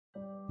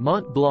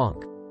Mont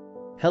Blanc.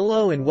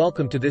 Hello and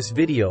welcome to this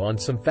video on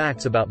some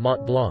facts about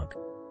Mont Blanc.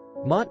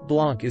 Mont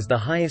Blanc is the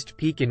highest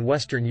peak in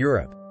Western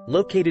Europe,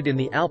 located in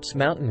the Alps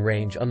mountain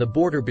range on the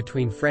border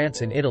between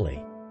France and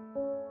Italy.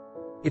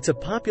 It's a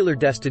popular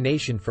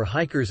destination for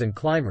hikers and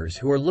climbers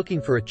who are looking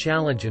for a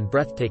challenge and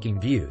breathtaking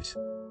views.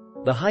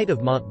 The height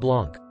of Mont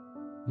Blanc.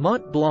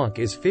 Mont Blanc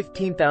is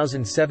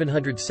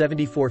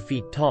 15,774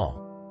 feet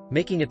tall,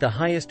 making it the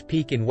highest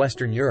peak in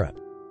Western Europe.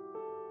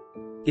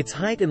 Its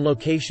height and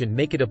location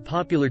make it a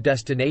popular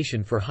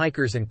destination for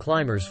hikers and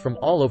climbers from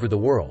all over the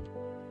world.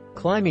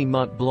 Climbing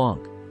Mont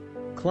Blanc.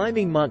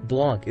 Climbing Mont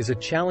Blanc is a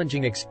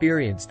challenging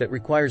experience that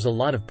requires a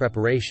lot of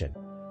preparation.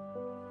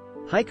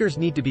 Hikers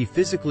need to be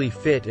physically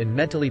fit and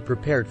mentally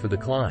prepared for the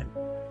climb.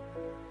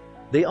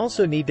 They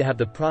also need to have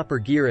the proper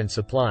gear and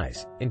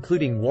supplies,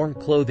 including warm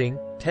clothing,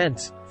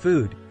 tents,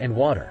 food, and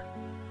water.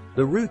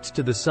 The routes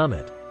to the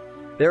summit.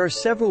 There are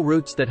several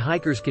routes that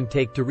hikers can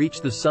take to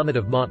reach the summit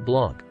of Mont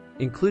Blanc,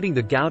 including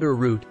the Gouda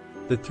route,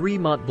 the 3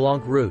 Mont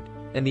Blanc route,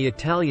 and the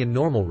Italian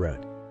normal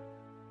route.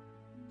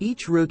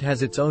 Each route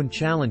has its own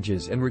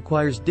challenges and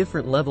requires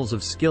different levels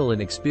of skill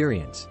and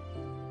experience.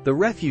 The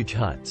refuge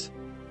huts.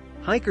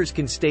 Hikers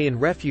can stay in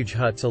refuge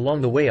huts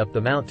along the way up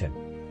the mountain.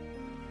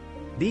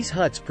 These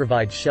huts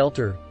provide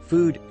shelter,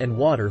 food, and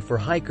water for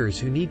hikers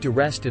who need to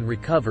rest and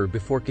recover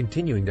before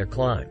continuing their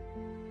climb.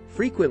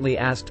 Frequently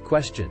asked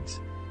questions.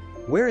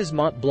 Where is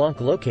Mont Blanc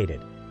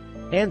located?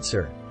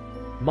 Answer.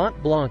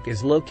 Mont Blanc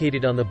is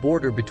located on the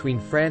border between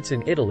France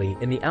and Italy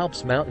in the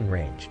Alps mountain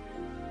range.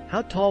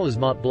 How tall is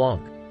Mont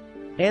Blanc?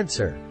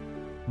 Answer.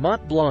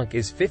 Mont Blanc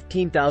is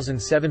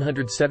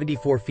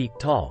 15,774 feet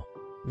tall,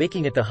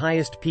 making it the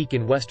highest peak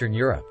in Western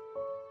Europe.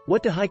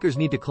 What do hikers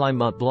need to climb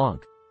Mont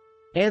Blanc?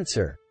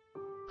 Answer.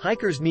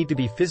 Hikers need to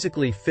be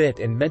physically fit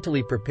and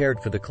mentally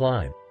prepared for the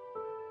climb.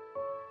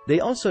 They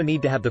also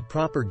need to have the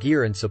proper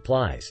gear and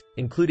supplies,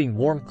 including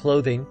warm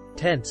clothing,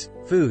 tents,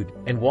 food,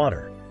 and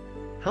water.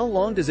 How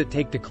long does it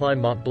take to climb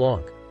Mont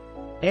Blanc?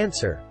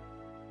 Answer.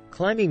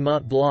 Climbing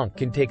Mont Blanc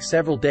can take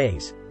several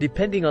days,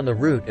 depending on the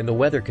route and the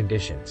weather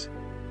conditions.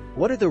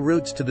 What are the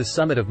routes to the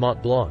summit of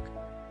Mont Blanc?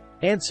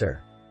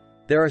 Answer.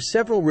 There are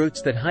several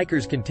routes that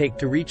hikers can take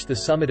to reach the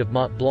summit of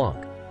Mont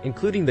Blanc,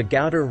 including the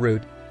Gouda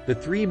route, the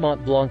 3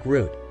 Mont Blanc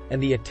route,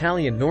 and the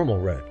Italian normal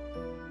route.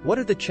 What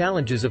are the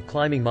challenges of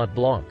climbing Mont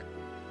Blanc?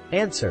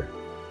 Answer.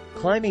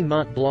 Climbing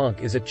Mont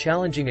Blanc is a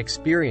challenging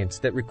experience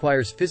that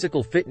requires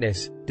physical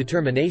fitness,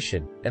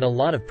 determination, and a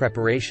lot of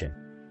preparation.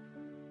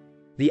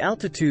 The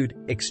altitude,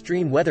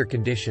 extreme weather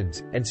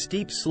conditions, and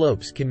steep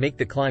slopes can make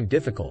the climb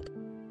difficult.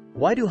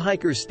 Why do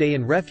hikers stay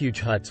in refuge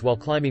huts while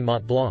climbing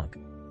Mont Blanc?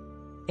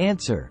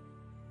 Answer.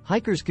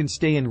 Hikers can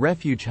stay in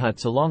refuge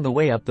huts along the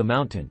way up the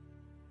mountain.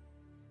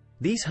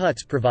 These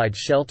huts provide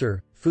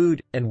shelter,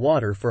 food, and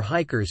water for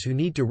hikers who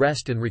need to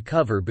rest and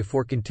recover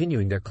before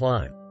continuing their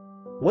climb.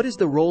 What is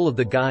the role of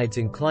the guides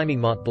in climbing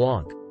Mont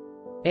Blanc?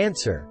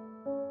 Answer.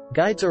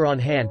 Guides are on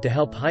hand to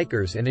help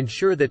hikers and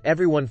ensure that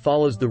everyone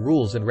follows the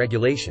rules and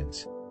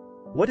regulations.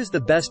 What is the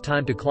best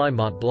time to climb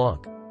Mont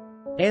Blanc?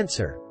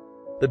 Answer.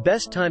 The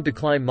best time to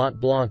climb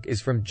Mont Blanc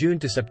is from June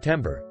to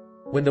September,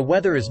 when the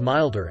weather is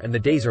milder and the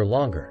days are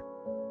longer.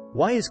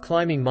 Why is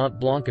climbing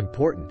Mont Blanc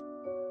important?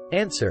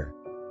 Answer.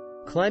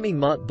 Climbing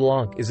Mont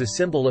Blanc is a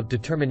symbol of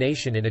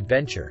determination and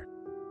adventure.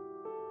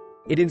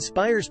 It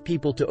inspires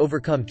people to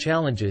overcome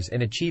challenges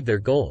and achieve their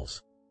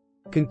goals.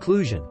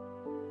 Conclusion.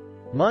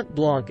 Mont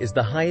Blanc is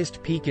the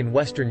highest peak in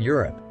Western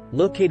Europe,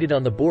 located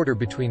on the border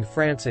between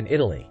France and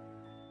Italy.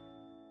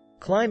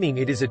 Climbing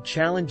it is a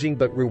challenging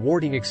but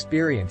rewarding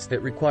experience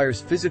that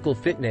requires physical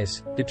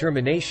fitness,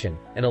 determination,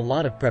 and a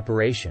lot of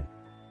preparation.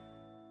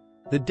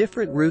 The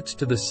different routes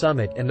to the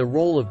summit and the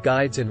role of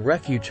guides and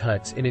refuge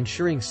huts in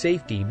ensuring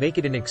safety make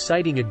it an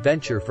exciting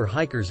adventure for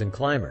hikers and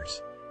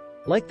climbers.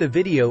 Like the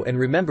video and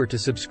remember to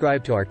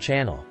subscribe to our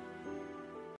channel.